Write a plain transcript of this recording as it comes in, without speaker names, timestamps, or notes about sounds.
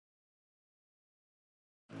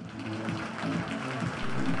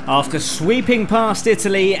After sweeping past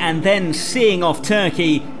Italy and then seeing off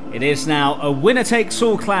Turkey, it is now a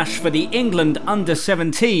winner-takes-all clash for the England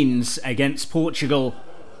under-17s against Portugal.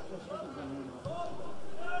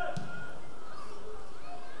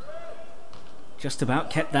 Just about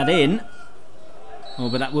kept that in. Oh,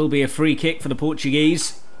 but that will be a free kick for the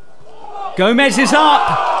Portuguese. Gomez is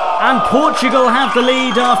up! And Portugal have the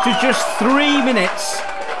lead after just 3 minutes.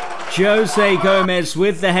 Jose Gomez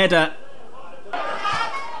with the header.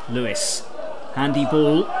 Lewis. Handy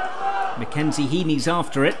ball. Mackenzie Heaney's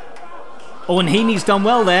after it. Oh, and Heaney's done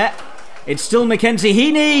well there. It's still Mackenzie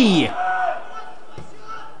Heaney.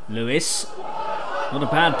 Lewis. Not a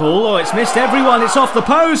bad ball. Oh, it's missed everyone. It's off the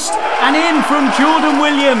post. And in from Jordan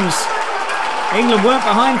Williams. England weren't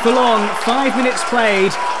behind for long. 5 minutes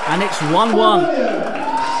played. And it's 1-1.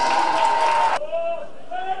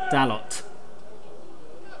 Dalot.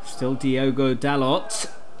 Still Diogo Dalot.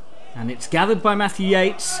 And it's gathered by Matthew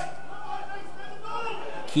Yates.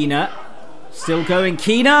 Keanan. Still going.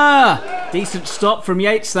 Keanan! Decent stop from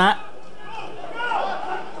Yates, that.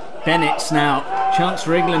 Bennetts now. Chance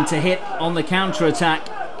for England to hit on the counter-attack.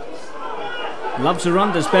 Loves a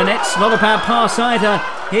run, does Bennetts. Not a bad pass either.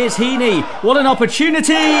 Here's Heaney. What an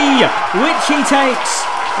opportunity! Which he takes.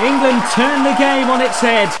 England turn the game on its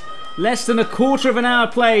head. Less than a quarter of an hour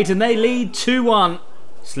played and they lead 2-1.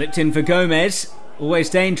 Slipped in for Gomez. Always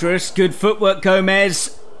dangerous. Good footwork,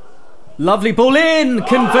 Gomez. Lovely ball in.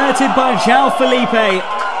 Converted by João Felipe.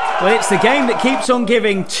 Well, it's the game that keeps on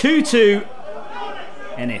giving. 2-2.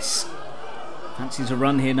 Ennis. Fancies a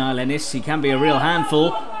run here, Niall Ennis. He can be a real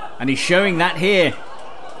handful. And he's showing that here.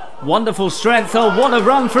 Wonderful strength. Oh, what a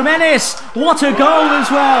run from Ennis. What a goal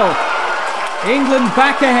as well. England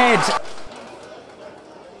back ahead.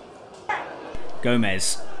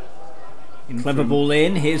 Gomez. Clever ball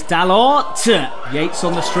in. Here's Dalot. Yates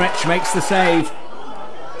on the stretch makes the save.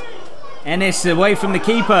 Ennis away from the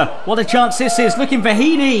keeper. What a chance this is. Looking for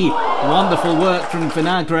Heaney. Wonderful work from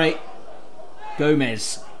Vinagre.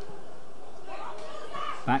 Gomez.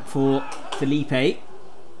 Back for Felipe.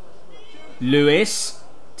 Lewis.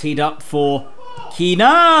 Teed up for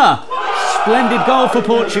Keanan. Splendid goal for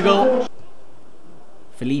Portugal.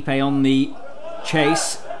 Felipe on the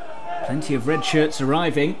chase. Plenty of red shirts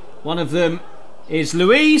arriving. One of them is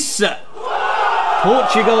Luis.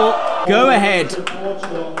 Portugal go ahead.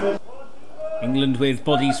 England with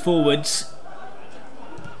bodies forwards.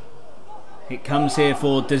 It comes here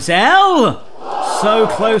for Dozzell. So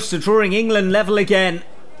close to drawing England level again.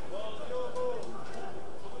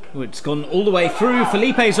 Oh, it's gone all the way through.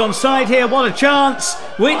 Felipe's onside here. What a chance.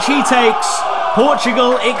 Which he takes.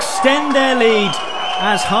 Portugal extend their lead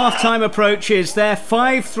as half-time approaches. They're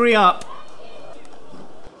 5-3 up.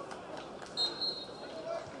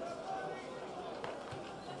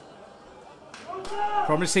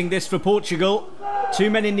 Promising this for Portugal. 2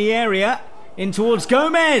 men in the area. In towards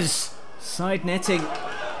Gomez. Side netting.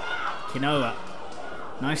 Quinoa.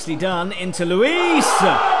 Nicely done. Into Luis.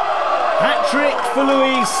 Hat-trick for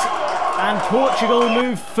Luis. And Portugal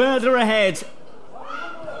move further ahead.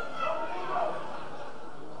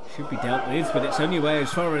 Should be dealt with, but it's only away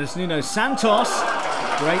as far as Nuno Santos.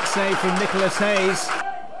 Great save from Nicholas Hayes.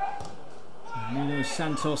 Nuno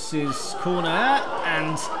Santos's corner.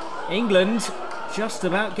 And England just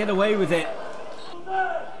about get away with it.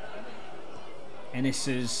 Ennis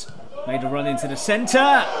has made a run into the centre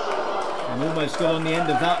and almost got on the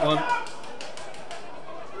end of that one.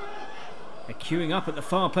 They're queuing up at the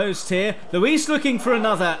far post here. Luis looking for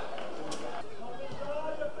another.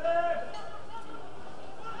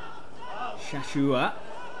 Shashoua.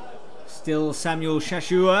 Still Samuel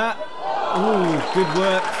Shashoua. Ooh, good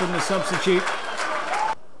work from the substitute.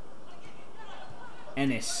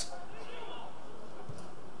 Ennis.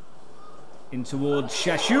 In towards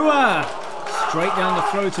Shashoua. Straight down the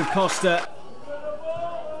throat of Costa.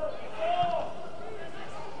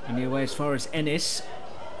 Only away as far as Ennis.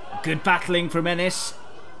 Good battling from Ennis.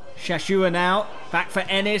 Shashoua now. Back for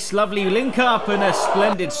Ennis. Lovely link up and a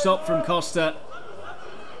splendid stop from Costa.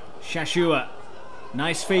 Shashoua.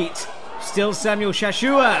 Nice feet. Still Samuel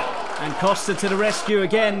Shashoua. And Costa to the rescue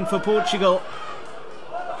again for Portugal.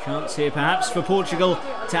 Chance here perhaps for Portugal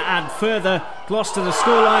to add further gloss to the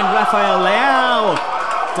scoreline. Rafael Leao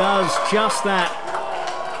does just that.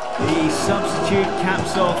 The substitute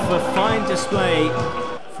caps off a fine display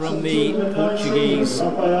from the Portuguese. It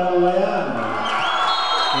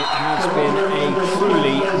has been a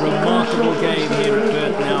truly remarkable game here at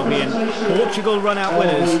Burton Albion. Portugal run out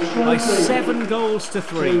winners by 7 goals to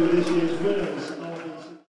 3.